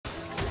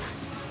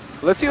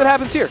Let's see what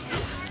happens here.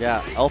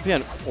 Yeah,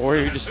 LPN, or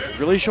you're just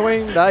really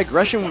showing that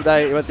aggression with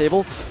that with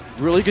Abel.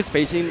 Really good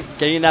spacing,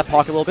 getting in that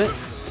pocket a little bit.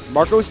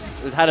 Marcos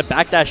has had a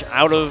backdash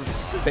out of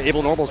the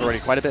Abel normals already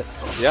quite a bit.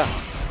 Yeah,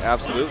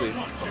 absolutely.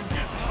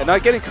 And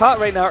not getting caught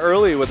right now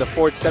early with the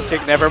forward step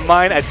kick. Never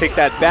mind, I take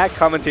that back.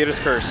 Commentator's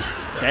curse.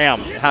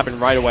 Damn, it happened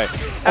right away.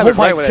 Happened Oh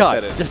my right when I god,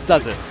 said it. just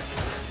does it.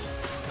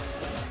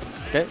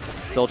 Okay,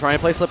 still trying to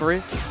play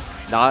slippery.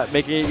 Not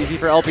making it easy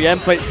for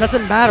LPN, but it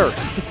doesn't matter.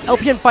 Because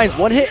LPN finds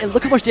one hit, and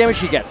look how much damage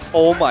he gets.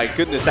 Oh my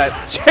goodness,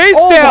 that chase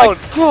Oh down!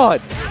 my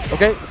god!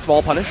 Okay,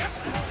 small punish.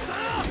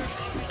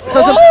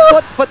 Doesn't,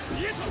 but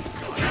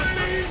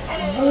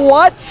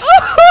what?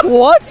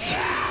 What?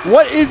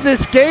 What is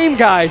this game,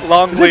 guys?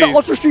 Long, is this an please.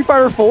 Ultra Street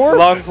Fighter 4?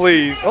 Long,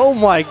 please. Oh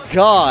my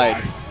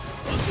god.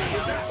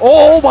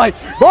 Oh my,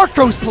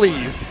 Marcos,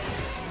 please.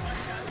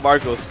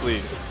 Marcos,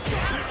 please.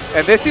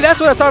 And they see that's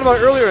what I was talking about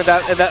earlier in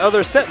that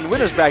other set in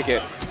winner's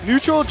bracket.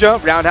 Neutral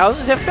jump roundhouse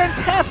is a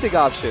fantastic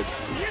option.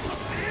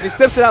 He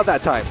steps it out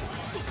that time.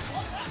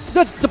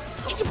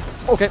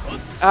 Okay.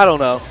 I don't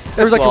know.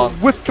 There was like long. a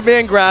whiff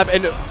command grab,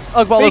 and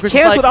He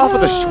canceled off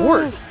with a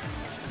short.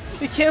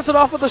 He canceled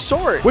off with a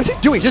short. What is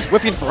he doing? Just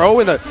whiffing throw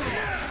in the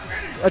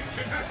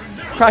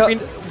cracking.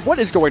 What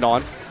is going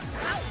on?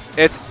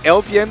 It's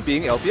LPN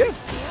being LPN.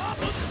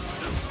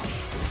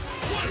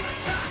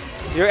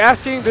 You're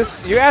asking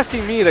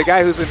me, the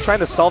guy who's been trying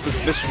to solve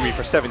this mystery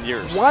for 7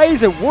 years. Why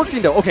is it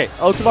working though? Okay,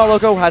 Cubano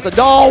Loco has a.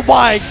 Oh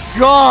my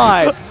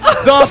god!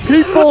 The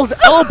people's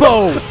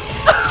elbow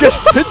just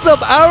hits him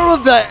out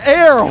of the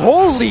air.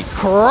 Holy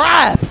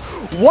crap!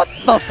 What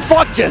the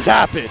fuck just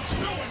happened?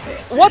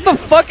 What the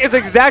fuck is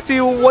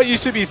exactly what you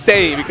should be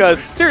saying?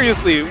 Because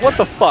seriously, what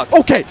the fuck?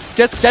 Okay,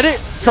 get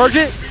it, charge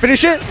it,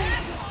 finish it.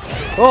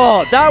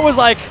 Oh, that was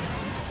like.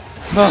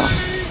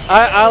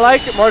 I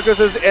like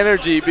Marcos's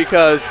energy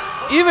because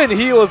even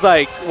he was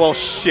like, well,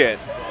 shit.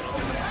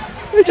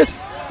 He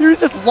was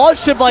just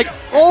launched him like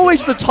all the way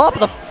to the top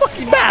of the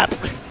fucking map.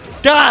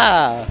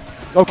 Gah.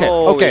 Okay,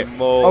 Holy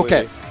moly.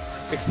 okay.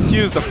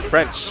 Excuse the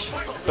French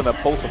for the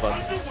both of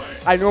us.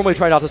 I normally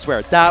try not to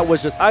swear. That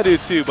was just. I do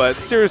too, but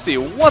seriously,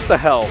 what the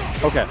hell?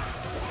 Okay.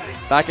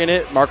 Back in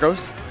it,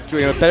 Marcos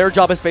doing a better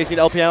job of spacing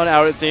LPN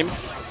out, it seems.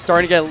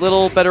 Starting to get a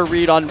little better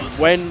read on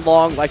when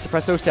Long likes to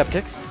press those step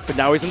kicks, but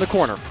now he's in the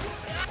corner.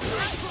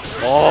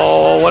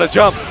 Oh, what a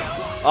jump.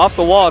 Off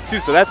the wall, too,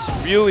 so that's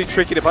really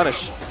tricky to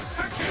punish.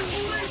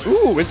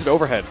 Ooh, instant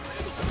overhead.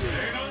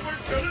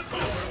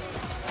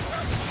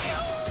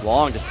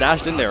 Long just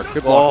dashed in there.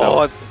 Good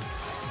block,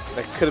 though.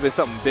 That could have been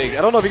something big.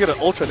 I don't know if he could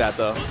have ultra that,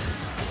 though.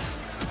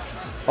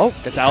 Oh,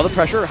 gets out of the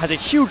pressure. Has a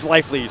huge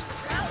life lead.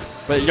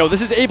 But, you know,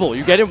 this is Abel.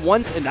 You get him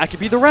once, and that could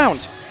be the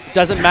round.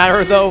 Doesn't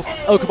matter, though.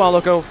 Cubano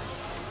Loco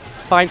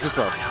finds his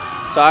throw.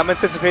 So I'm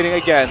anticipating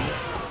again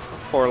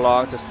for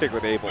Long to stick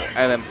with Abel,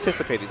 and I'm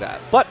anticipating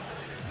that. But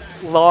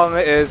Long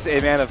is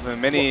a man of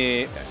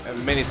many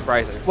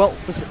surprises. Well,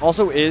 this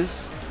also is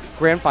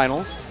Grand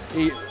Finals.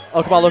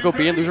 Cubano Loco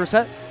being loser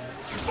set.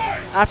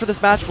 After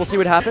this match, we'll see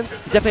what happens.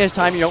 He definitely has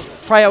time, you know,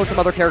 try out some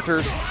other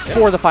characters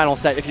for the final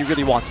set if he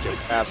really wants to.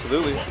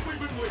 Absolutely.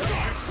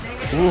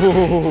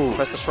 Ooh.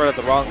 Pressed the short at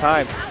the wrong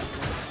time.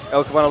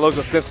 Cubano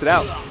Loco sniffs it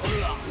out.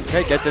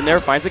 Okay, gets in there,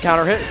 finds the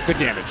counter hit. Good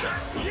damage.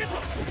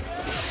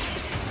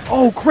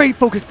 Oh, great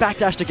focus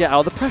backdash to get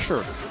out of the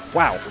pressure.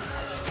 Wow.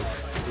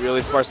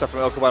 Really smart stuff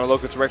from Cubano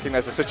Loco to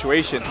recognize the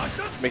situation,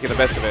 making the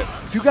best of it.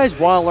 If you guys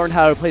want to learn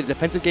how to play the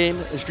defensive game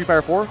in Street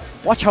Fighter 4,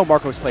 watch how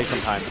Marcos plays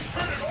sometimes.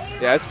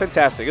 Yeah, it's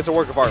fantastic. It's a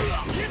work of art,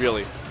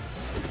 really.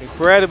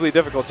 Incredibly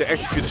difficult to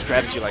execute a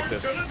strategy like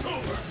this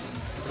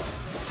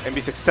and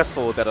be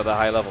successful with that at a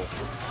high level.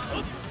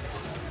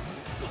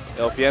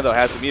 LPN, though,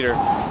 has the meter.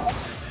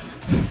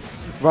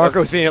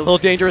 Marcos being a little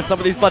dangerous with some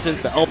of these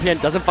buttons, but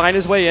LPN doesn't find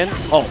his way in.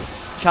 Oh,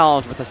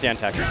 challenge with the stand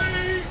tech.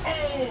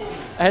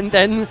 And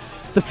then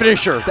the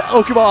finisher, the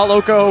Cubano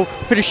Loco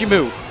finishing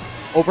move.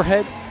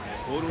 Overhead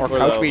or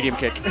crouch low. medium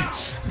kick.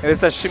 And it's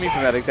that shimmy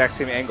from that exact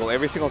same angle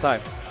every single time.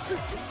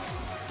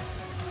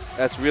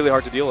 That's really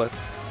hard to deal with.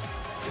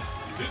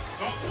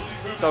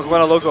 So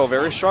Cubano Loco, a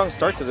very strong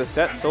start to this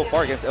set so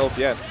far against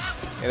LPN.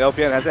 And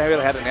LPN hasn't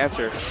really had an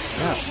answer.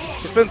 Yeah.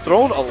 He's been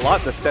thrown a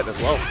lot this set as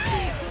well.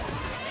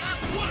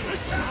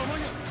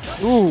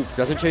 Ooh,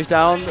 doesn't chase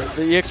down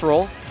the EX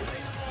roll.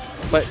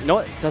 But you know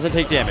what? Doesn't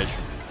take damage.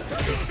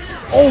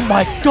 Oh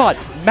my god!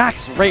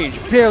 Max range.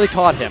 Barely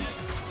caught him.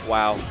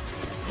 Wow.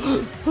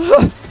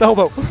 The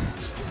elbow.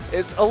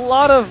 It's a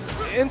lot of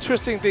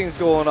interesting things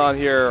going on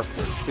here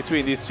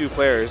between these two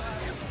players.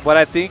 But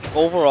I think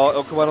overall,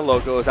 Cubano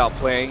Loco is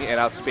outplaying and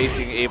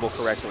outspacing Abel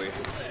correctly.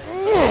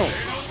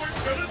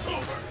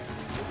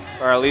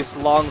 Or at least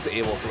Long's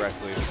Abel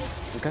correctly.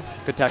 Okay,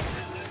 good tech.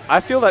 I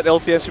feel that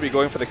LPN should be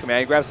going for the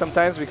command grab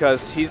sometimes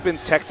because he's been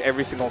teched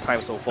every single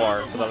time so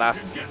far for the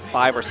last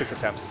 5 or 6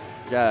 attempts.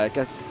 Yeah, I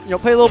guess, you know,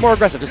 play a little more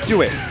aggressive. Just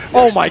do it.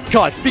 Oh my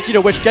god, speaking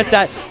of which, get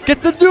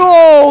the,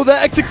 no, the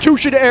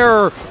execution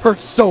error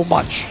hurts so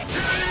much.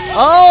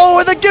 Oh,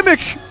 and the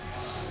gimmick.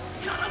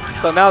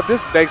 So now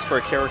this begs for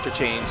a character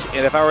change,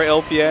 and if I were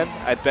LPN,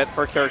 I'd bet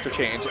for a character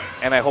change,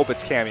 and I hope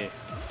it's Cammy.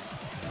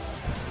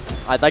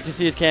 I'd like to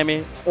see his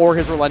Cammy or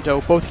his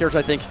Rolento. Both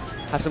characters, I think,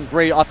 have some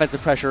great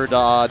offensive pressure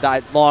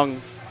that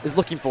Long is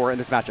looking for in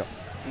this matchup.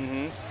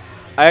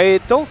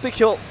 I don't think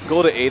he'll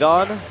go to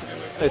Adon.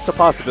 It's a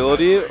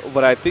possibility,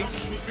 but I think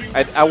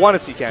I want to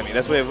see Cammy.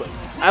 That's what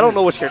I don't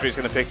know which character he's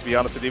going to pick, to be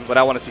honest with you, but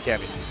I want to see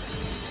Cammy.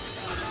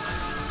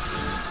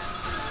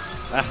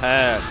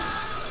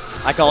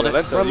 I called it.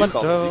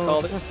 Rolento. You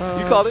called it.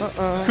 You called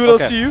it.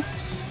 Kudos to you.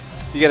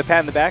 You get a pat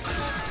in the back.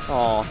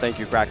 Oh, thank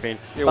you, Crackbean.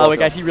 You're By the way, welcome.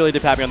 guys, he really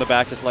did pat me on the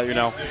back, just to let you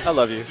know. I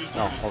love you.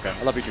 Oh, okay.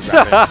 I love you too,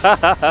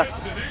 Crackbean.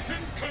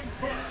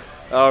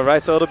 All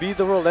right, so it'll be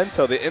the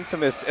Rolento, the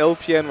infamous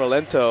LPN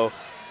Rolento,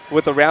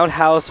 with the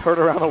roundhouse heard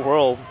around the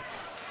world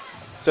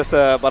just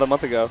about a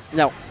month ago.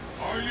 Now,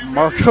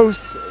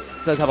 Marcos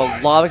does have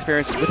a lot of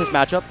experience with this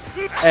matchup,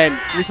 and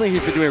recently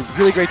he's been doing a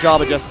really great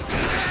job of just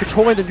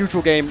controlling the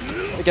neutral game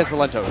against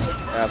Rolentos.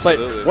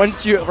 Absolutely. But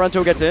once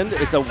Rolento gets in,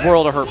 it's a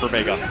world of hurt for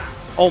Vega.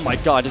 Oh my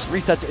god, just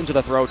resets into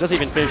the throw, doesn't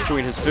even finish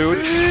chewing his food,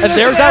 and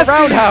there's that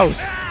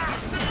roundhouse!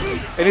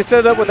 And he set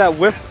it up with that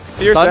whiff.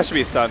 Fierce, Stun? that should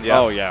be stunned, yeah.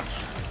 Oh yeah.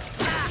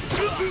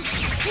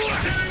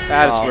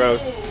 That is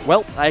gross.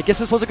 Well, I guess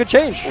this was a good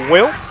change.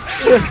 Will?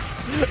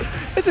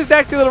 It's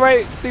exactly the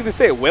right thing to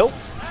say, Will.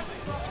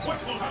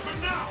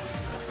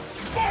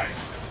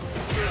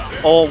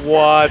 Oh,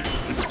 what?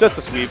 Just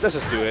a sweep. Let's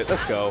just do it.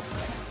 Let's go.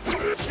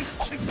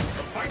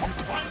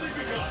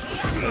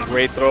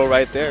 Great throw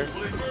right there.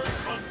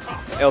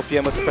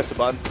 LPN must have pressed the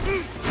button.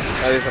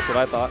 At least that's what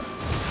I thought.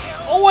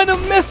 Oh, and a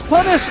missed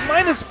punish.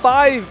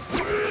 -5.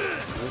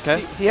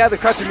 Okay. He had the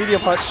crouching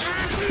medium punch.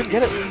 Couldn't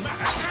get it.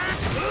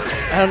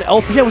 And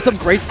LPN with some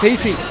great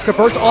spacing.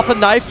 Converts off the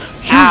knife.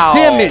 Huge Ow.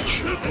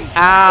 damage.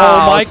 Ow.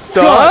 Oh my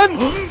Stun?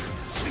 god.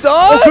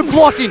 Stun? Oh, good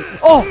blocking.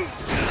 Oh.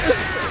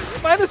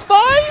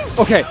 -5?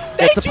 Okay.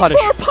 Gets a punish.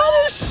 Thank you for a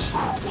punish.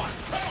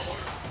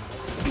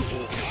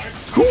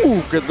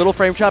 Ooh, good little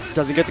frame trap.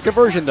 Doesn't get the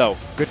conversion though.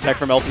 Good tech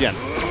from LPN.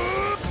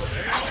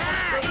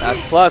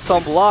 That's plus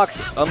on block,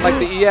 unlike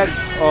the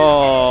EX.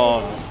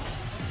 Oh.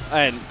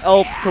 And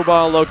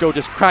Cubano Loco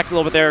just cracked a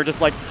little bit there,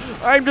 just like,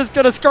 I'm just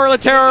gonna Scarlet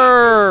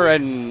Terror!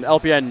 And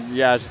LPN,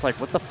 yeah, just like,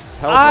 what the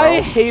hell, bro? I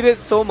hate it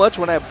so much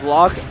when I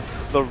block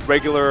the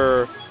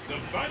regular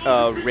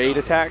raid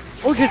attack.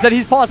 Oh, because then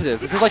he's positive.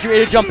 This is like you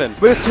ate a jump in.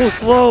 But it's so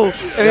slow.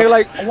 And you're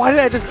like, why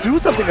didn't I just do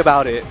something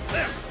about it?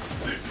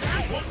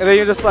 And then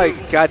you're just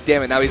like, god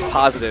damn it, now he's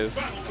positive.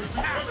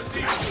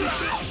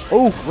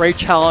 Oh, great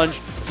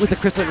challenge with the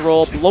Kristen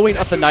roll, blowing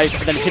up the knife,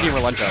 and then hitting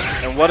Rolento.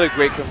 And what a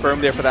great confirm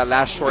there for that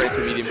last short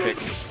into medium pick.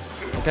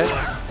 Okay.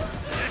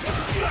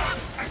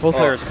 Both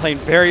players playing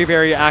very,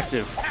 very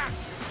active.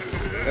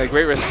 A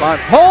great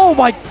response. Oh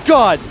my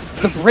god!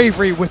 The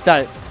bravery with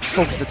that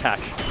focus attack.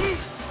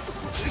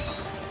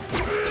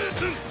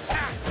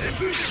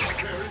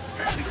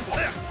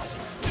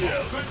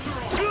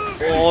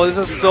 Oh, this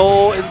is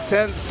so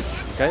intense.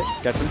 Okay,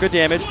 got some good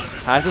damage.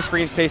 Has the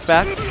screen space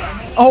back.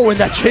 Oh, and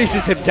that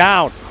chases him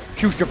down.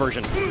 Huge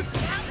conversion.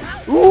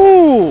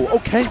 Ooh,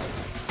 okay.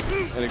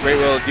 And a great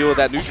way to deal with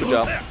that neutral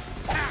jump.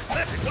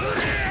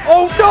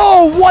 Oh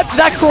no, what?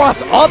 That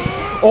cross up?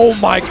 Oh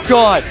my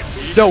god.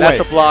 No way.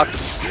 That's a block.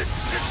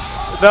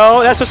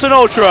 No, that's just an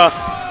ultra.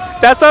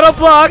 That's not a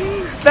block.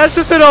 That's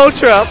just an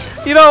ultra.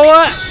 You know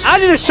what? I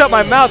need to shut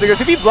my mouth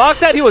because if he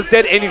blocked that, he was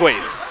dead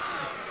anyways.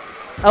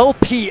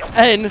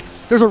 LPN,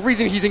 there's a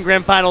reason he's in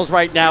grand finals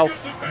right now.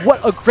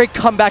 What a great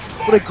comeback.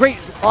 What a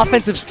great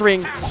offensive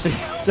string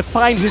to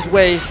find his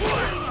way,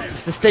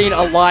 to staying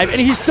alive,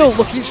 and he's still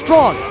looking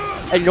strong.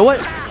 And you know what?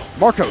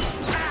 Marcos,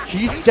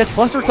 he gets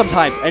flustered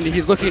sometimes, and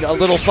he's looking a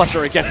little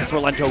flustered against this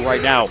Rolento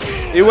right now.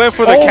 He went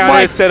for the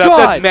counter setup.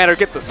 Doesn't matter.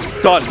 Get the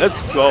stun.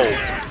 Let's go.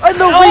 And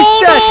the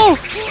reset! No!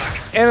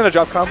 And then a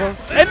drop combo.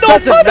 And no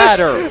Doesn't punish.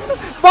 matter.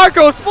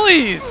 Marcos,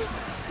 please.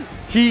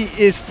 He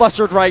is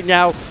flustered right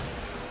now.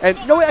 And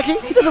you know what?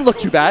 He doesn't look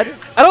too bad.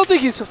 I don't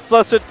think he's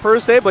flustered per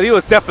se, but he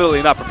was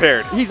definitely not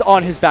prepared. He's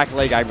on his back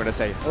leg, I'm going to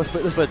say. Let's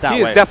put it that way.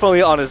 He is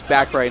definitely on his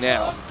back right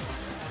now.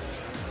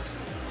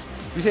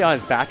 You say on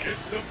his back?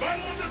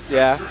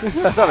 Yeah,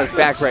 that's on his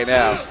back right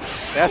now.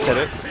 Yeah, I said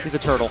it. He's a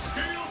turtle.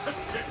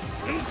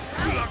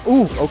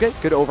 Ooh, okay,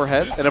 good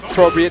overhead. An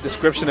appropriate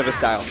description of his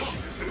style.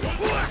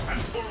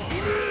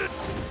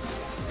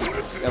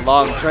 And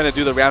Long trying to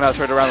do the roundhouse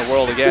right around the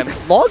world again. Dude,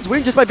 Long's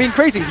winning just by being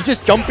crazy. He's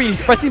just jumping,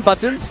 he's pressing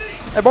buttons,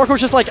 and Marco's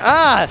just like,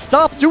 ah,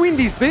 stop doing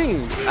these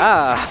things.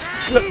 Ah.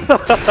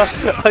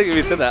 I like if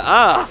you said that.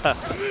 Ah.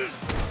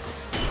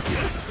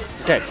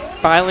 Okay,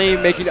 finally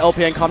making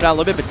LPN calm down a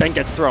little bit, but then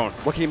gets thrown.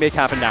 What can he make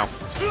happen now?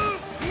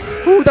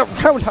 Ooh, that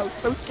roundhouse,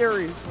 so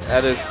scary.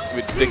 That is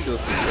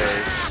ridiculously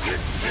scary.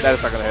 That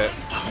is not going to hit.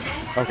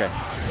 Okay.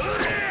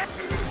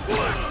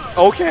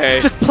 Okay.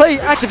 Just play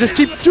active, just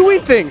keep doing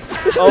things.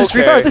 This isn't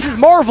Street Fighter, this is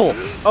Marvel.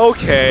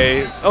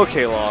 Okay.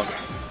 Okay, Long.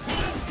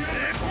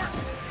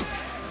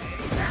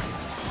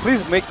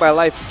 Please make my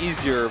life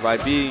easier by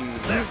being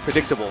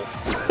predictable.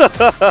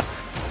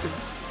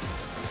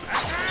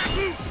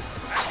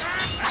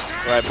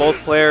 Right, both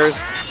players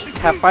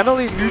have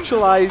finally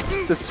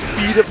neutralized the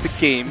speed of the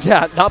game.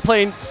 Yeah, not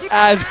playing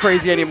as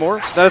crazy anymore.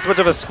 Not as much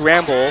of a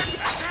scramble.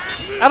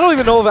 I don't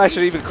even know if I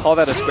should even call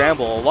that a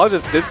scramble. Law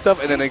just did stuff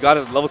and then they got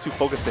a level 2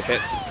 focus to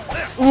hit.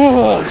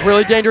 Ooh,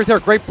 really dangerous there.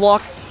 Great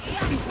block.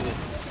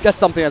 Gets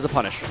something as a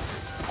punish.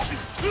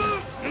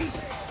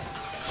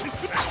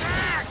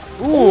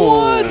 Ooh.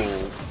 What?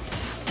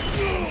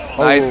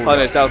 Nice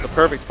punish. That was the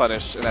perfect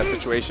punish in that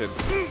situation.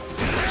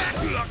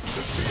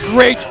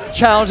 Great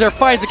challenge there.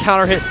 Finds the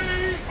counter hit.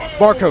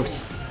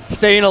 Marcos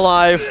staying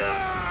alive.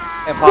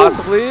 And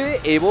possibly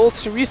able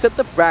to reset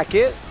the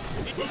bracket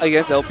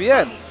against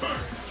LPN.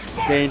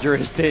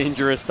 Dangerous,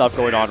 dangerous stuff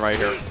going on right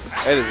here.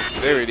 It is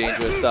very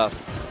dangerous stuff.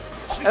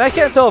 And I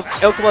can't tell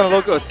if El Cubano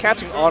Loco is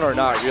catching on or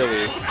not,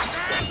 really.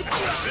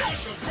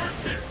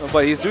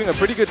 But he's doing a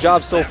pretty good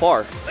job so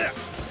far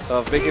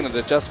of making an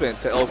adjustment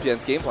to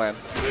LPN's game plan.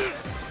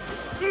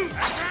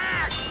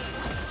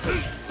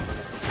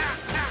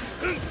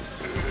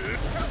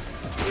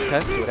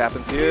 Okay, see what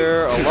happens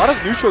here. A lot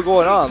of neutral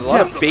going on, a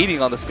lot of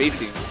baiting on the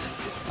spacing.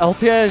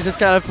 LPN is just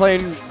kind of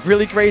playing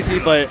really crazy,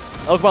 but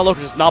El Cubano Loco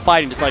is just not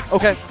biting. Just like,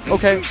 okay,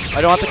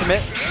 I don't have to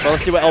commit, but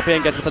let's see what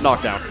LPN gets with the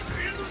knockdown.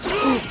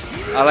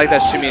 I like that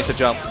shimmy into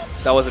jump.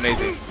 That was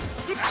amazing.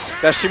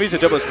 That shimmy to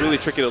jump was really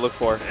tricky to look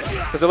for,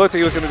 because it looked like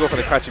he was going to go for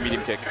the crouching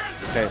medium kick.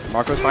 Okay,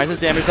 Marcos finds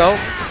his damage though.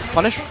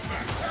 Punish?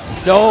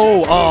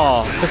 No!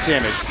 Oh, missed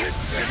damage.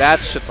 That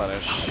should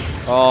punish.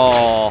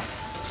 Oh,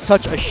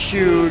 such a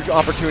huge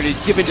opportunity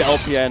given to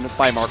LPN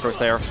by Marcos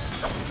there.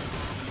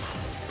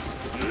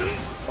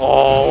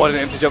 Oh, what an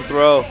empty jump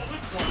throw.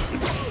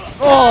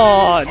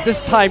 Oh,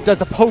 this time does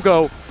the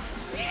pogo.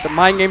 The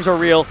mind games are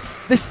real.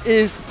 This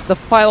is the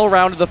final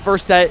round of the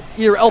first set.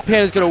 Either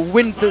LPN is going to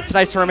win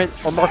tonight's tournament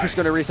or Marcos is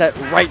going to reset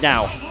right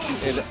now.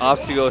 It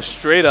opts to go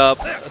straight up,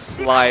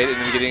 slide in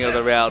the beginning of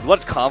the round.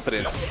 What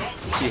confidence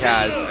he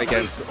has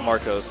against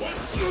Marcos.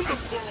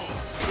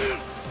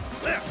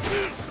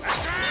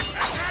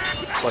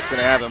 What's going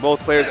to happen?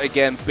 Both players,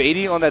 again,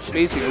 baiting on that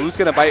spacing. Who's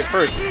going to bite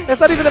first? It's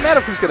not even a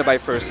matter of who's going to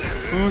bite first.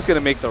 Who's going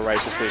to make the right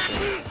decision?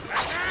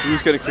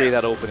 Who's going to create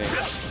that opening?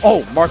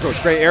 Oh, Marcos,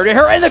 great air to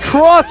her, and the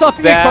cross up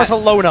against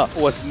Barcelona.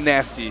 Was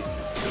nasty.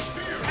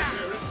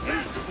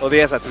 Oh, he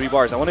has that 3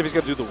 bars. I wonder if he's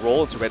going to do the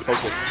roll into red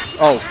focus.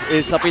 Oh,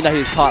 it's something that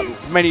he's caught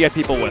many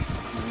people with.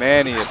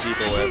 Many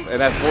people with, and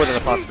that's more than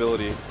a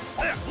possibility.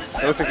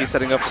 It looks like he's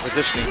setting up for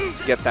positioning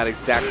to get that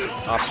exact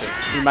option.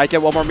 He might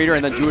get one more meter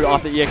and then do it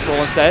off the EX roll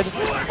instead.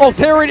 Oh,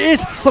 there it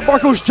is! But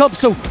Marcos jumped,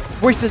 so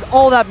wasted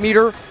all that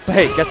meter. But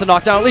hey, gets the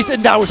knockdown at least,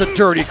 and that was a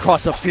dirty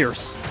cross of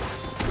fierce.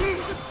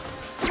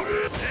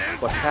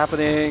 What's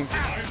happening?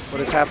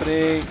 What is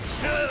happening?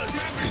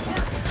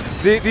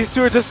 These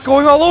two are just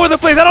going all over the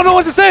place. I don't know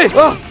what to say.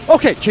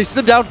 Okay, chases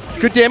him down.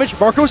 Good damage.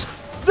 Marcos,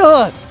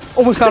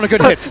 almost found a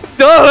good hit.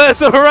 That's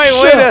the right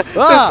way to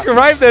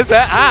describe this.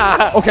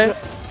 Okay,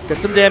 get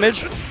some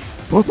damage.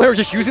 Both players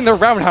just using their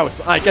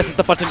roundhouse. I guess it's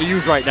the button to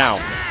use right now.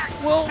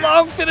 Will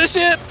Long finish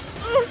it?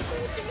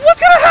 What's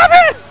going to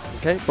happen?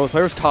 Okay, both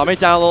players calming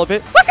down a little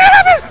bit. What's going to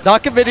happen?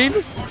 Not committing.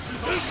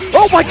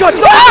 Oh my god,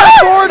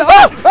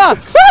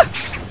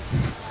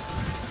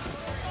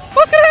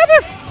 What's going to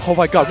happen? Oh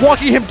my god,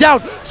 walking him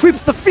down,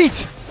 sweeps the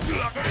feet.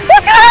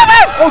 What's going to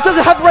happen? Oh,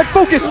 doesn't have the right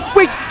focus.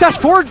 Wait, dash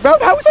forward,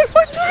 roundhouse.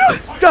 What's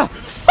going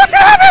to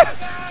happen?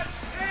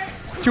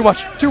 Too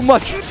much, too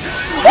much.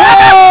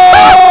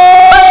 Oh!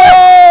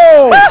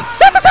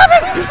 That just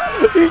happened!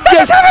 He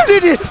just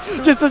did it!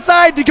 Just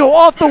decided to go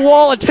off the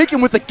wall and take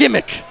him with a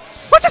gimmick.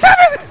 What just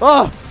happened?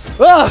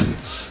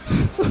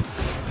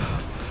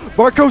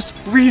 Marcos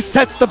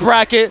resets the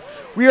bracket.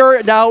 We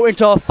are now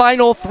into a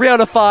final 3 out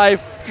of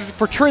 5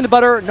 for Churning the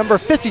Butter, number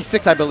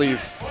 56, I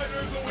believe.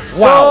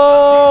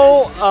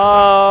 Wow.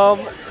 So,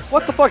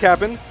 what the fuck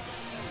happened?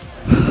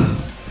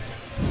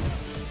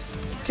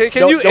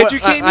 Can you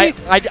educate me?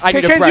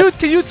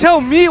 Can you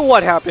tell me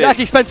what happened?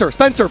 Jackie,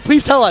 Spencer,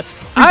 please tell us.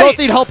 We both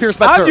need help here,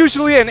 Spencer. I'm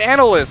usually an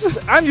analyst.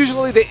 I'm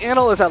usually the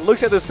analyst that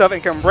looks at this stuff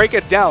and can break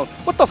it down.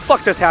 What the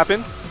fuck just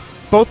happened?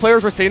 Both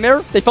players were sitting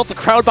there. They felt the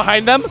crowd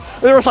behind them.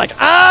 And they were like,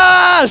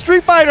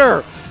 Street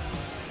Fighter.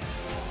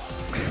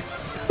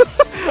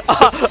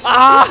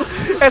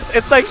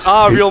 It's like,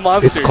 real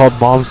monsters. It's called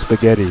Mom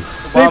Spaghetti.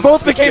 They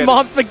both became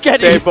Mom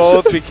Spaghetti. They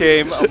both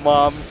became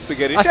Mom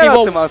Spaghetti. Shout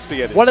out to Mom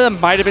Spaghetti. One of them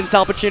might have been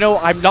Sal Pacino.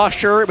 I'm not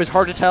sure. It was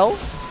hard to tell.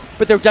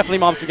 But they're definitely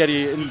Mom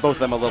Spaghetti in both of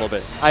them a little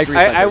bit. I agree.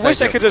 I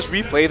wish I could just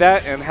replay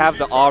that and have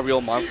the Real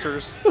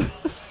Monsters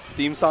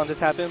theme song just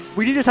happen.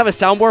 We need to just have a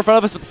soundboard in front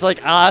of us with this like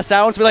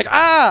sounds. We're like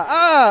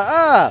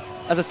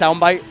as a sound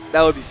bite.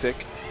 That would be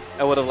sick.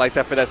 I would have liked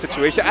that for that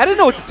situation. I didn't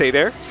know what to say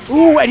there.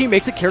 Ooh, and he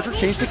makes a character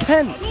change to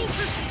Ken.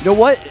 You know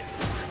what?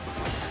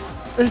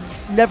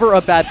 Never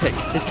a bad pick.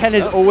 His Ken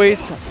is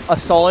always a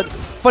solid,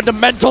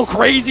 fundamental,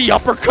 crazy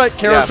uppercut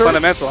character. Yeah,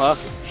 fundamental, huh?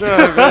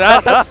 Sure,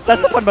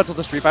 that's the fundamentals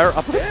of Street Fighter.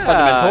 Uppercut's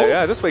fundamental.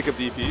 Yeah, just wake up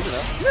DP, you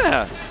know?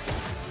 Yeah.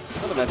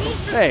 Fundamental.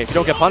 Hey, if you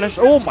don't get punished.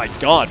 Oh my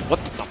god, what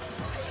the?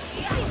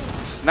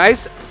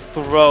 Nice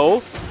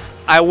throw.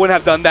 I wouldn't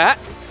have done that,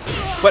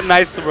 but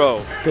nice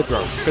throw. Good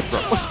throw, good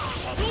throw.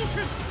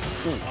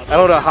 I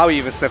don't know how he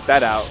even sniffed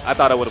that out. I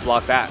thought I would have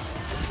blocked that.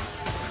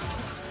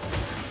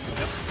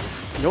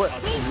 You know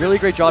what? Really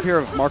great job here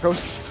of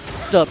Marcos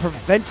to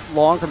prevent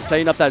Long from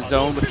setting up that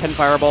zone with Ken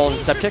fireballs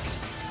and step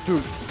kicks. To,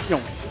 you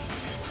know,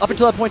 up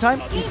until that point in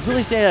time, he's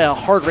really staying at a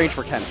hard range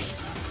for Ken.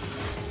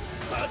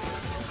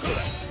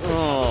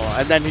 Oh,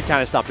 and then he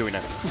kind of stopped doing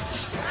it.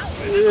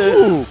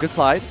 Ooh, good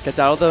slide. Gets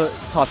out of the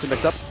Tatsu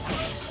mix-up.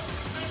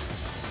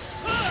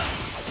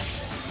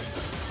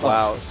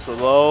 Wow,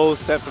 slow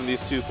set from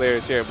these two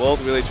players here.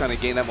 Both really trying to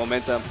gain that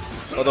momentum.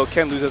 Although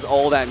Ken loses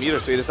all that meter,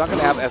 so he's not going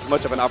to have as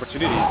much of an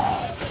opportunity.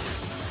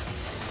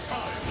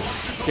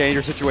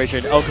 Dangerous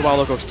situation. Oh, Cubano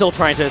Loco still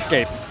trying to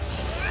escape.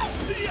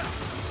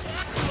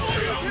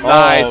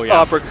 Nice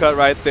uppercut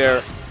right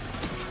there.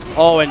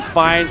 Oh, and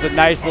finds a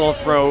nice little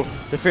throw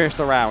to finish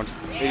the round.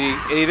 And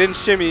he didn't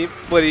shimmy,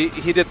 but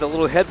he did the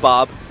little head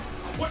bob,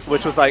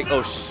 which was like,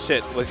 oh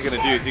shit, what's he going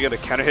to do? Is he going to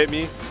counter hit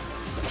me?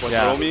 Or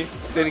throw me?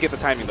 Didn't get the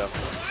timing though.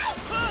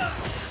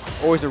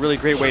 Always a really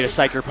great way to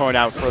psych your opponent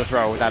out for the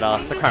throw, that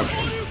the crouch.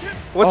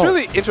 What's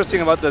really interesting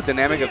about the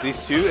dynamic of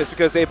these two is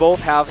because they both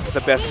have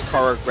the best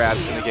car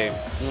grabs in the game.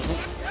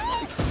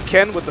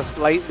 Ken with the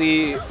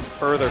slightly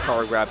further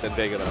car grab than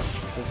Vega though.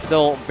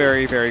 Still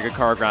very, very good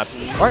car grabs.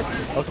 All right,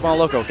 Cubano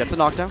Loco gets a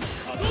knockdown.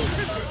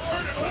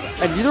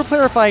 And neither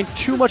player find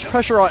too much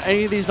pressure on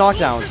any of these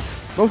knockdowns.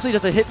 Mostly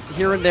just a hit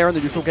here and there in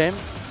the neutral game.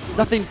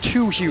 Nothing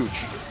too huge.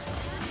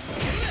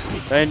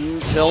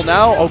 Until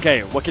now,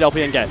 okay, what can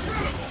LPN get?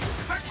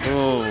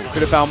 Ooh,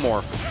 could have found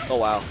more. Oh,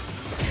 wow.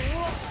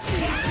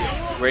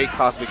 Great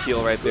cosmic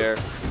heal right there.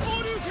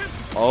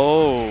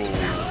 Oh.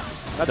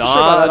 Not too sure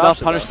about that enough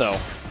option, punish, though.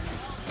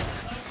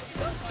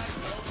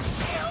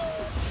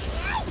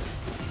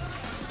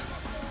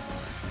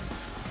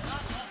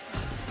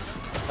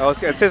 I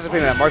was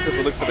anticipating that Marcus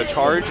would look for the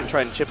charge and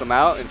try and chip him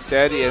out.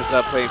 Instead, he ends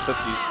up playing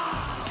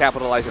footsies,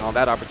 capitalizing on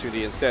that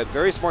opportunity instead.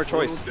 Very smart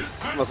choice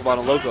from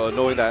Cubano Loco,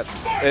 knowing that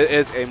it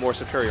is a more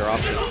superior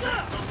option.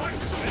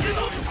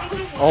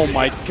 Oh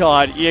my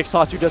god, EX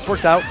Tatsu just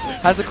works out,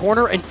 has the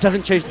corner, and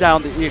doesn't chase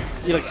down the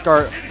EX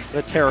Scar,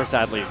 the terror,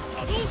 sadly.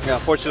 Yeah,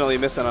 unfortunately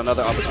missing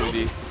another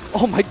opportunity.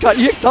 Oh my god,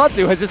 EX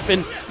Tatsu has just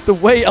been the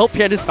way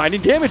LPN is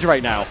finding damage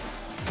right now.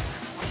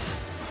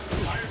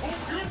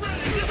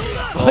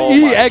 Oh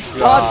EX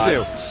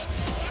Tatsu!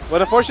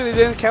 But unfortunately,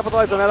 didn't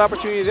capitalize on that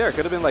opportunity there.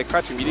 Could have been like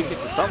crouching medium kick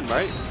to something,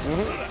 right?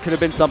 Could have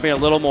been something a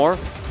little more.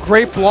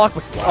 Great block.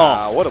 But,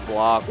 wow, what a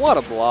block. What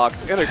a block.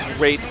 And a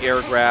great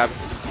air grab.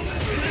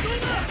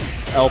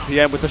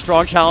 LPN with a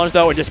strong challenge,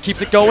 though, and just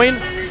keeps it going.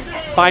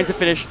 Finds the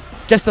finish.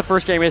 Gets the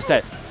first game in his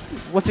set.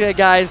 Once again,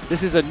 guys,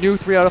 this is a new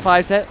 3 out of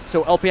 5 set,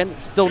 so LPN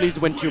still needs to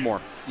win 2 more.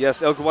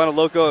 Yes, Cubano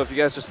Loco, if you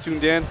guys just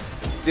tuned in,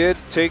 did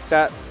take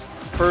that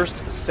first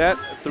set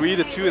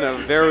 3-2 in a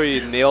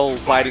very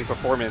nail-biting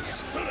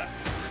performance.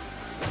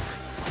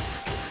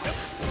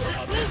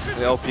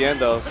 The LPN,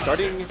 though,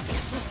 starting...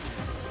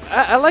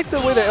 I like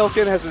the way that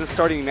LPN has been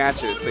starting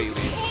matches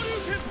lately.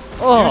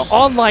 Oh,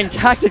 online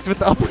tactics with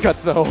the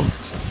uppercuts, though.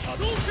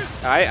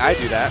 I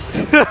do that.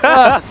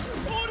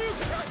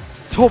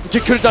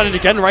 You could have done it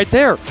again right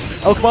there.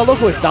 Cubano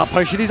Loco is not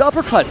punishing these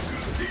uppercuts.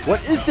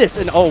 What is this?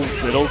 And oh,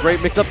 little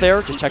great mix up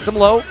there. Just checks him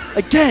low.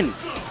 Again.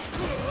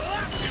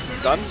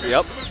 Stun?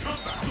 Yep.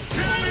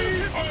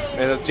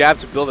 And a jab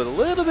to build a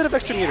little bit of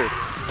extra meter.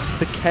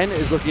 The Ken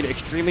is looking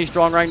extremely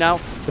strong right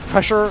now. The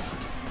pressure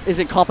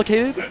isn't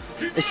complicated.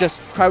 It's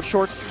just crouch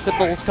shorts,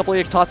 simple, couple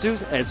EX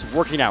Tatsus, and it's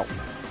working out.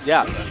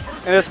 Yeah,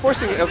 and it's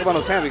forcing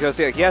Cubano's hand because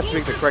he has to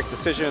make the correct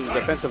decision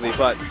defensively,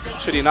 but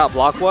should he not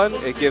block one,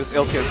 it gives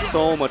LPN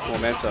so much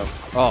momentum.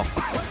 Oh.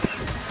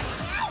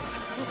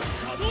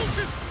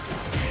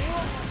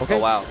 Okay, oh,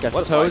 wow. Gets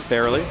the toes,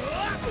 barely.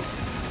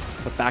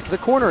 But back to the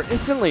corner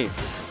instantly.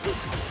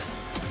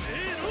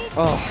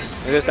 Oh,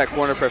 and there's that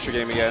corner pressure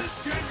game again.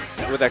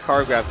 With that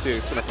car grab, too.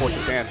 It's going to force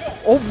his hand.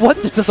 Oh,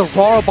 what? Does the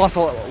raw boss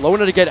low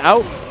enough to get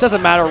out?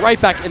 Doesn't matter. Right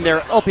back in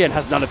there. LPN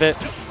has none of it.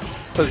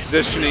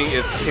 Positioning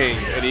is king,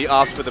 and he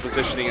opts for the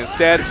positioning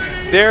instead.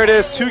 There it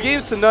is, 2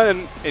 games to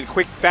none in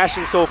quick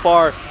fashion so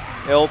far.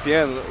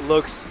 LPN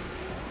looks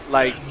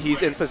like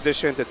he's in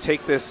position to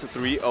take this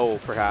 3-0,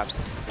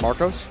 perhaps.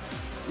 Marcos?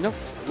 No,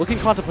 looking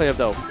contemplative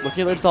though,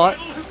 looking in thought,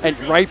 and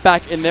right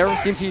back in there.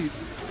 Seems he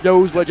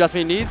knows what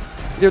adjustment he needs.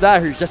 Either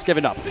that or he's just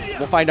giving up.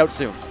 We'll find out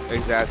soon.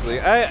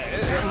 Exactly.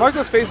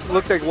 Marcos' face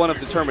looked like one of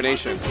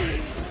determination.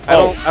 I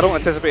don't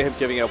anticipate him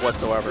giving up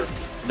whatsoever.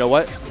 You know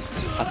what?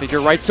 I think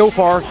you're right so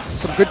far.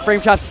 Some good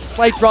frame traps,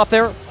 slight drop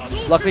there.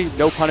 Luckily,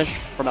 no punish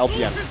from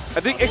LPN. I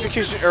think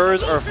execution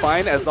errors are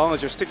fine as long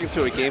as you're sticking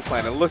to a game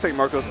plan. And it looks like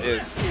Marcos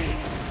is.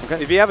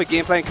 Okay. If you have a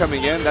game plan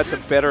coming in, that's a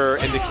better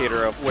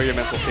indicator of where your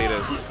mental state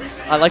is.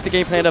 I like the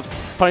game plan of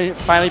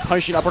finally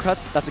punishing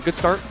uppercuts. That's a good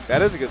start.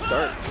 That is a good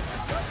start.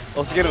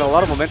 Also getting a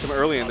lot of momentum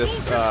early in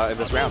this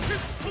round.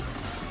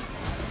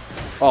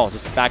 Oh,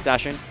 just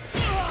backdashing.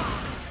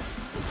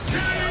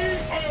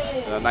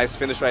 A nice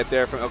finish right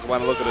there from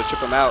Cubano Loco to chip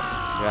him out.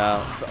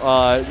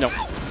 Yeah. No.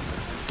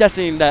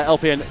 Guessing that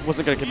LPN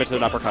wasn't going to commit to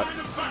an uppercut.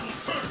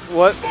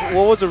 what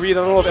was the read?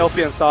 I don't know if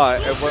LPN saw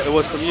it. It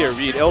was from me a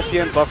read.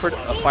 LPN buffered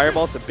a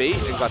fireball to bait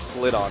and got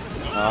slid on.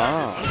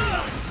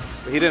 Ah.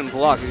 But he didn't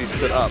block because he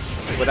stood up.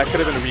 But that could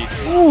have been a read.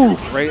 Ooh,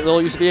 great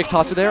little use of EX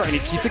Tatsu there, and he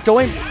keeps it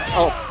going.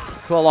 Oh,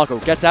 Loco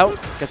gets out,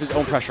 gets his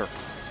own pressure.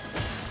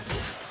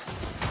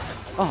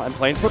 Oh, and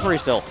playing slippery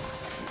still.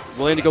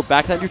 Willing to go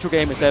back to that neutral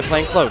game instead of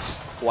playing close.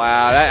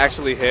 Wow, that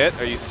actually hit.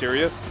 Are you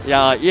serious?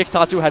 Yeah, EX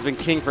Tatsu has been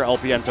king for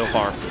LPN so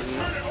far.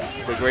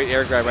 The great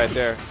air grab right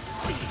there.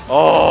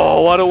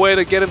 Oh, what a way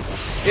to get him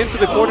into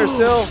the corner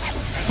still.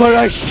 But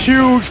a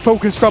huge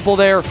focus crumple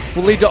there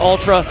will lead to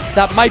Ultra.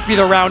 That might be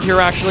the round here,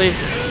 actually.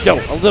 No,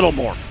 a little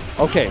more.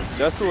 Okay.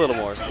 Just a little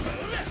more.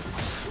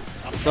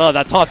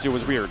 That Tatsu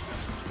was weird.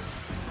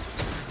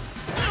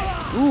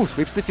 Ooh,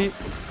 sweeps the feet.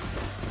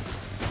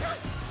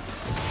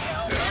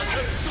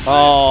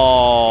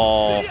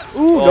 Oh.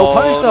 Ooh, no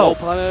punish, though. No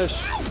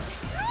punish.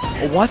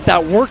 What?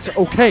 That worked?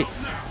 Okay.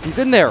 He's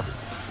in there.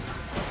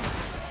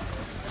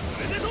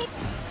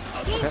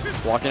 Okay.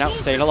 Walking out,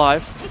 staying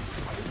alive.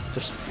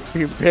 Just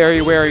being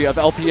very wary of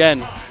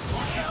LPN.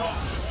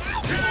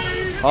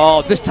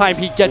 Oh, this time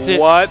he gets it.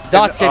 What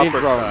Not an getting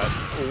uppercut.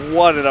 thrown.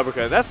 What an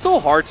uppercut. That's so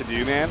hard to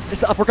do, man. It's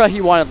the uppercut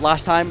he wanted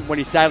last time when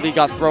he sadly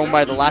got thrown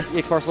by the last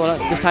EX Barcelona.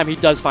 This time he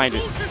does find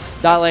it.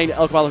 Not letting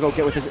El Cubano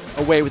get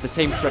away with the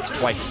same tricks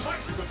twice.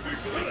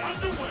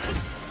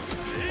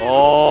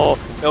 Oh,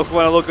 El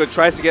Cubano Loco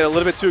tries to get a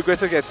little bit too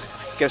aggressive,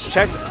 gets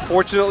checked.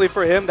 Fortunately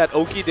for him, that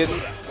Oki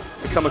didn't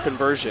become a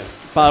conversion.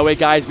 By the way,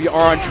 guys, we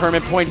are on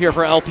tournament point here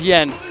for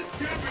LPN.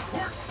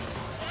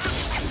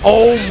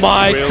 Oh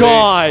my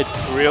God!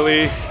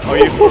 Really? Are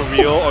you for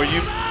real?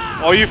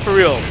 Are you for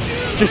real?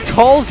 Just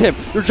calls him.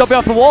 You're jumping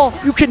off the wall.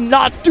 You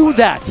cannot do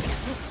that.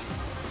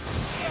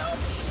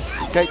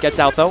 Okay, gets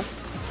out though.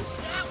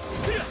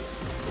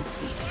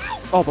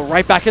 Oh, but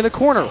right back in the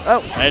corner.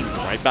 Oh, and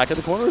right back in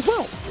the corner as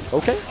well.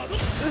 Okay.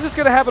 This is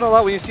going to happen a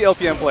lot when you see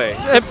LPN play.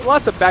 There's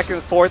lots of back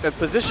and forth, and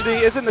positioning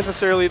isn't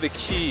necessarily the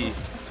key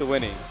to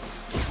winning.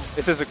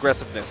 It's his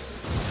aggressiveness.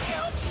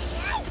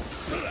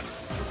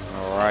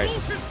 All right.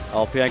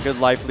 LPN, good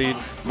life lead.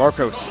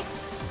 Marcos.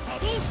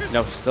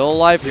 No, still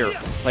alive here,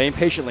 playing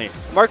patiently.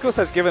 Marcos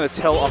has given a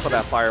tail off of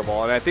that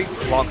fireball, and I think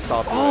Long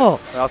saw through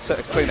it. And I'll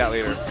explain that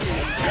later.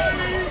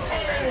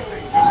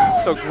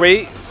 So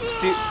great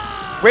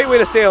way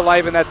to stay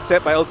alive in that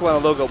set by El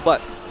Cubano Loco.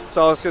 But,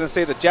 so I was going to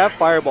say the jab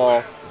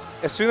fireball,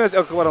 as soon as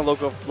El Cubano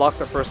Loco blocks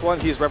the first one,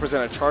 he's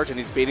represented a charge and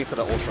he's baiting for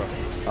the ultra.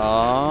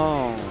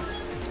 Oh.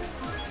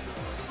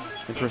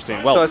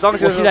 Interesting. Well, so as long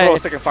as he doesn't throw a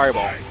second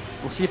fireball.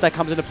 We'll see if that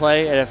comes into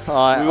play and if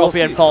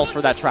LPN falls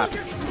for that trap.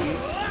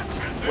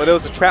 Well, it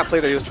was a trap play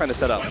that he was trying to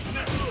set up.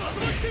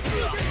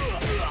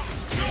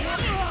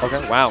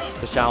 Okay, wow.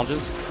 His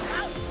challenges.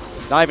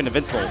 Not even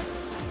invincible.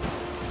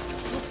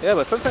 Yeah,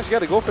 but sometimes you got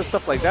to go for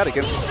stuff like that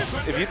against.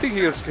 If you think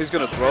he's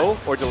going to throw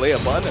or delay a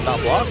button and not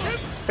block,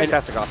 it's a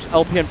fantastic option.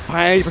 LPN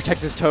finally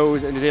protects his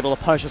toes and is able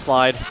to punish a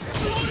slide.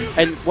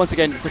 And once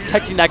again,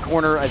 protecting that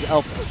corner as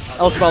El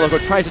Cubano Loco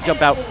tries to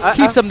jump out,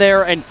 keeps him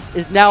there, and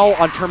is now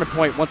on tournament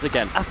point once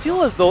again. I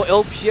feel as though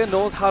LPN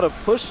knows how to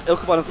push El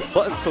Cubano's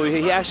button so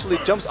he actually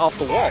jumps off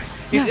the wall.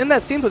 He's in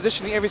that same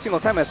positioning every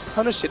single time, has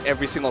punished it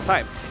every single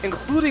time,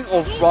 including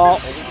a raw.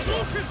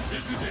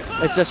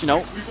 It's just,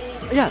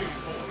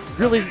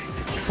 really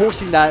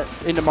forcing that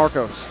into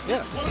Marcos.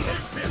 Yeah.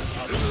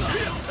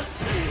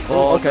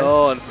 Oh, okay.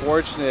 No,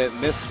 unfortunate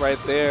miss right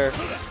there.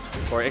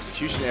 Or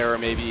execution error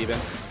maybe even.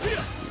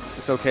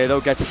 It's okay though,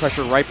 gets the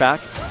pressure right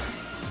back.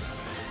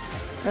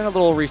 And a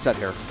little reset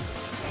here.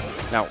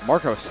 Now,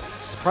 Marcos,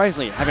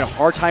 surprisingly, having a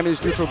hard time in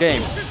this neutral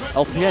game.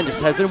 LPN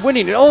just has been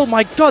winning. And oh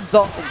my God,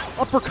 the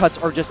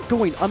uppercuts are just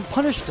going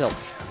unpunished still.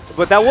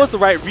 But that was the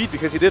right read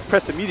because he did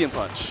press the medium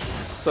punch.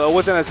 So it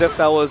wasn't as if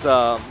that was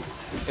an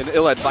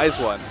ill-advised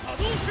one.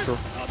 True.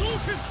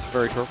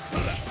 Very true.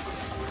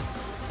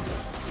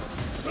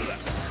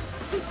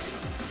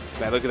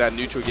 Man, look at that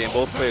neutral game.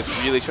 Both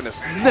players really trying to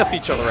sniff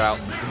each other out.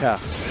 Yeah.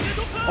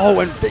 Oh,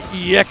 and the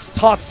EX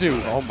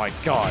Tatsu. Oh my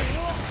God.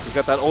 So he's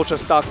got that ultra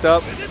stocked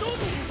up.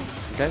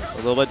 Okay, a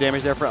little bit of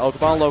damage there for El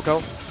Cubano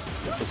Loco.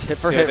 Just hit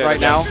for hit right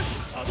now.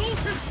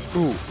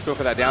 Ooh. Go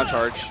for that down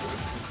charge.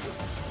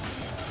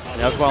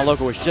 And El Cubano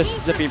Loco was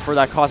just zipping for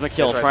that cosmic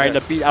kill, trying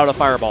to beat out a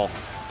fireball.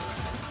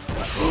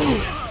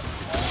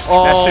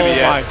 Oh, that should be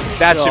it.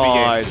 That should be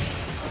game.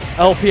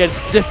 LPN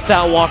stiffed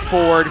that walk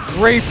forward.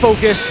 Great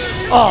focus.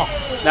 Oh.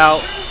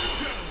 Now,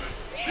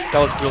 that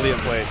was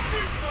brilliant play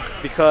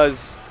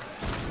because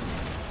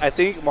I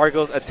think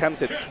Marcos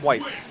attempted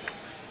twice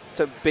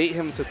to bait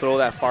him to throw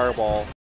that fireball.